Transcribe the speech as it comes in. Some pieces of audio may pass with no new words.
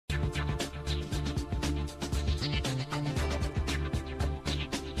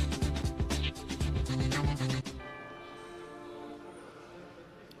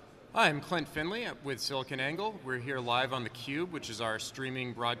Hi, I'm Clint Finley with SiliconANGLE. We're here live on theCUBE, which is our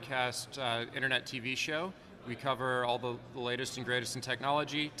streaming broadcast internet TV show. We cover all the latest and greatest in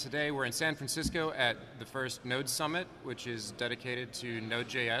technology. Today we're in San Francisco at the first Node Summit, which is dedicated to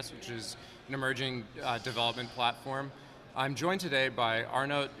Node.js, which is an emerging development platform. I'm joined today by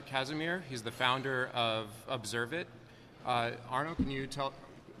Arnout Kazemeir. He's the founder of Observe.IT. Arnout, can you tell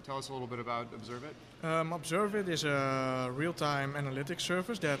us a little bit about Observe.IT? Observe.IT is a real-time analytics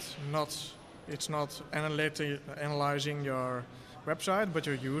service that's it's not analyzing your website, but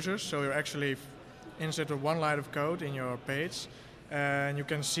your users. So you're actually insert one line of code in your page, and you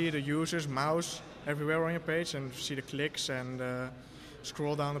can see the users' mouse everywhere on your page, and see the clicks, and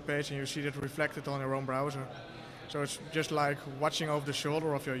scroll down the page, and you see it reflected on your own browser. So it's just like watching over the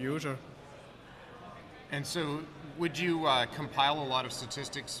shoulder of your user. And so, would you compile a lot of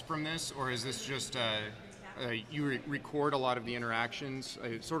statistics from this, or is this just you record a lot of the interactions?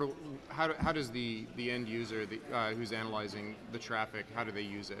 How does the end user who's analyzing the traffic, how do they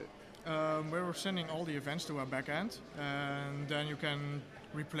use it? We're sending all the events to our backend, and then you can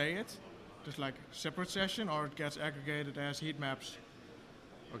replay it, just like a separate session, or it gets aggregated as heat maps.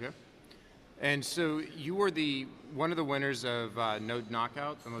 Okay. And so you were one of the winners of Node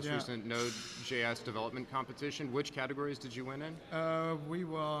Knockout, the most recent Node.js development competition. Which categories did you win in? We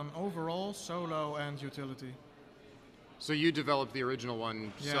won overall, solo, and utility. So you developed the original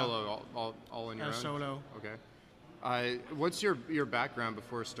one solo, all on your own? Solo. Okay. What's your background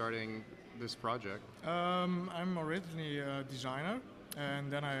before starting this project? I'm originally a designer,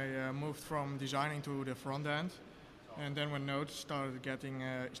 and then I moved from designing to the front end. And then when Node started getting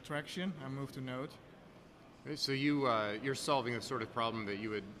traction, I moved to Node. Okay, so you're solving the sort of problem that you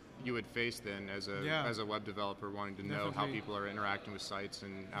would face then as a web developer, wanting to know how people are interacting with sites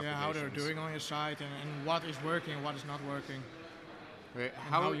and applications. Yeah, how they're doing on your site, and what is working and what is not working. Okay,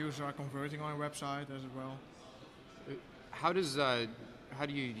 and how users are converting on your website as well. How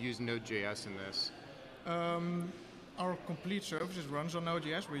do you use Node.js in this? Our complete services runs on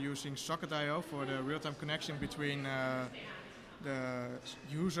Node.js. We're using Socket.io for the real-time connection between the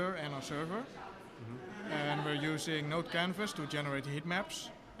user and our server. Mm-hmm. And we're using Node Canvas to generate heat maps.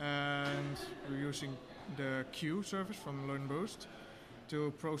 And we're using the Q service from LearnBoost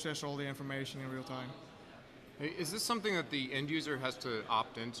to process all the information in real time. Hey, is this something that the end user has to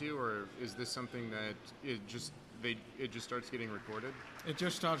opt into, or is this something that it just starts getting recorded? It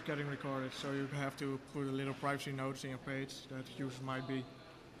just starts getting recorded, so you have to put a little privacy notice in your page that users might be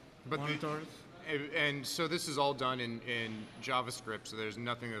monitored. And so this is all done in JavaScript, so there's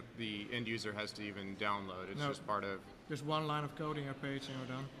nothing that the end user has to even download. It's just part of... Just one line of code in your page and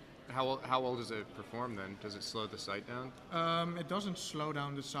you're done. How well does it perform then? Does it slow the site down? It doesn't slow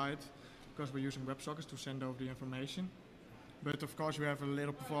down the site because we're using WebSockets to send over the information. But of course you have a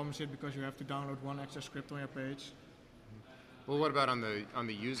little performance hit because you have to download one extra script on your page. Well, what about on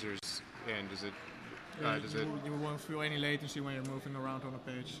the users end? You won't feel any latency when you're moving around on a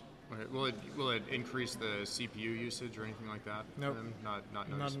page. Okay. Will it increase the CPU usage or anything like that? No, not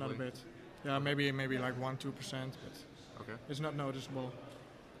noticeably. Not a bit. Yeah, maybe like 1-2%, but it's not noticeable.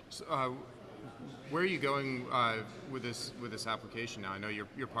 So, where are you going with this application now? I know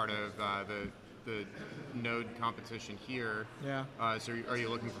you're part of the Node competition here. Yeah. So are you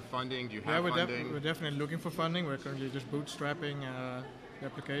looking for funding? Do you have funding? We're definitely looking for funding. We're currently just bootstrapping the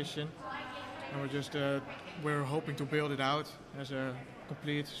application, and we're hoping to build it out as a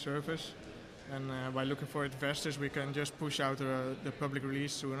complete service. And by looking for investors, we can just push out the public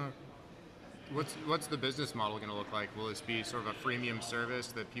release sooner. What's the business model going to look like? Will this be sort of a freemium service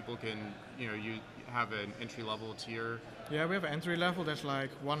that people can, you have an entry-level tier? Yeah, we have an entry level that's like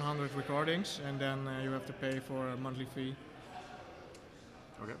 100 recordings, and then you have to pay for a monthly fee.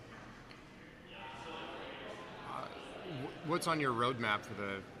 Okay. What's on your roadmap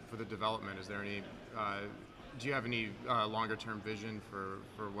for the development? Is there any? Do you have any longer-term vision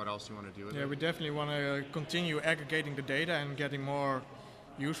for what else you want to do with it? Yeah, we definitely want to continue aggregating the data and getting more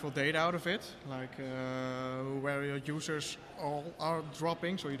useful data out of it, like where your users all are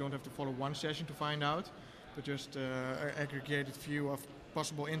dropping, so you don't have to follow one session to find out, but just aggregated view of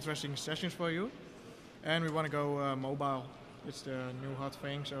possible interesting sessions for you. And we want to go mobile. It's the new hot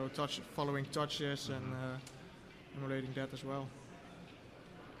thing, so following touches and emulating that as well.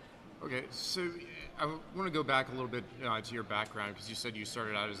 Okay, so I want to go back a little bit to your background, because you said you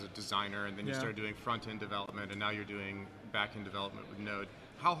started out as a designer and then you started doing front-end development, and now you're doing back-end development with Node.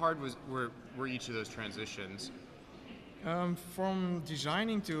 How hard were each of those transitions? From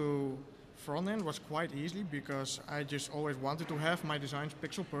designing to front-end was quite easy because I just always wanted to have my designs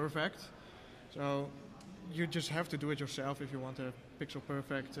pixel perfect. So you just have to do it yourself if you want to have pixel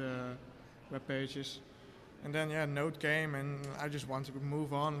perfect web pages. And then Node came, and I just wanted to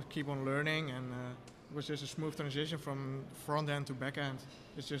move on, keep on learning, and it was just a smooth transition from front end to back end.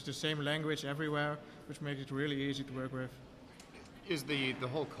 It's just the same language everywhere, which makes it really easy to work with. Is the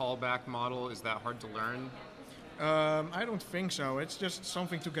whole callback model, is that hard to learn? I don't think so. It's just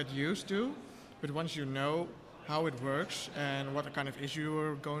something to get used to, but once you know how it works and what kind of issue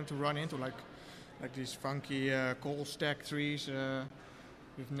you're going to run into, like these funky call stack trees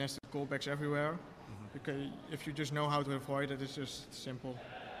with nested callbacks everywhere. Because if you just know how to avoid it, it's just simple.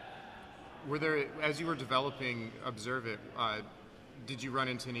 Were there, as you were developing Observe.IT, did you run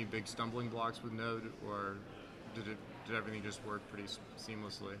into any big stumbling blocks with Node, or did everything just work pretty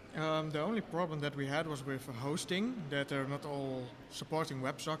seamlessly? The only problem that we had was with hosting, that they're not all supporting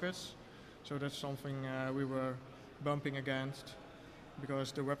WebSockets. So that's something we were bumping against,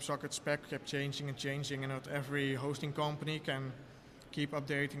 because the WebSocket spec kept changing and changing, and not every hosting company can keep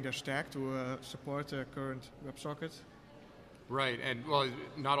updating their stack to support the current WebSocket. Right, and well,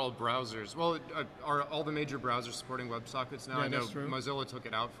 not all browsers. Well, are all the major browsers supporting WebSockets now? Yeah, I know that's true. Mozilla took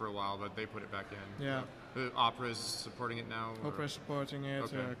it out for a while, but they put it back in. Yeah. Opera is supporting it now? Opera is supporting it,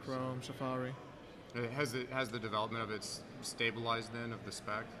 Okay. Chrome, Safari. Has the development of it stabilized then, of the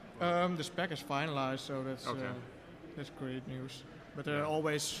spec? The spec is finalized, so Okay. that's great news. But there are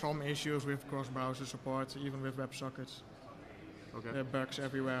always some issues with cross-browser support, even with WebSockets. Okay. There are bugs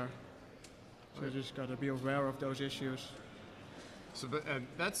everywhere. So you just got to be aware of those issues. So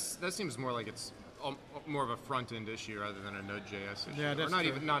that seems more like it's more of a front-end issue rather than a Node.js issue. Yeah, that's or not true.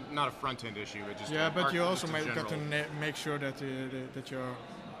 even not a front-end issue, but just But you also just a got to general- make sure that that your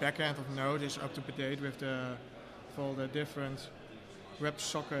backend of Node is up to date with all the different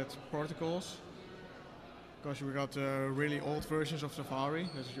WebSocket protocols. Because we got really old versions of Safari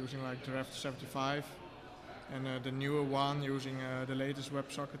that's using like Draft 75, and the newer one using the latest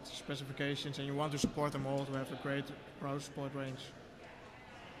WebSocket specifications, and you want to support them all to have a great browser support range.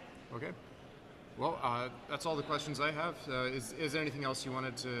 Okay. Well, that's all the questions I have. Is there anything else you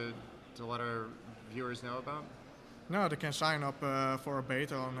wanted to let our viewers know about? No, they can sign up for a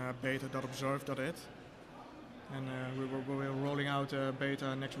beta on beta.observe.it. And we're rolling out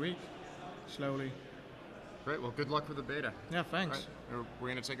beta next week, slowly. Great. Well, good luck with the beta. Yeah, thanks. All right. We're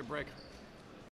going to take a break.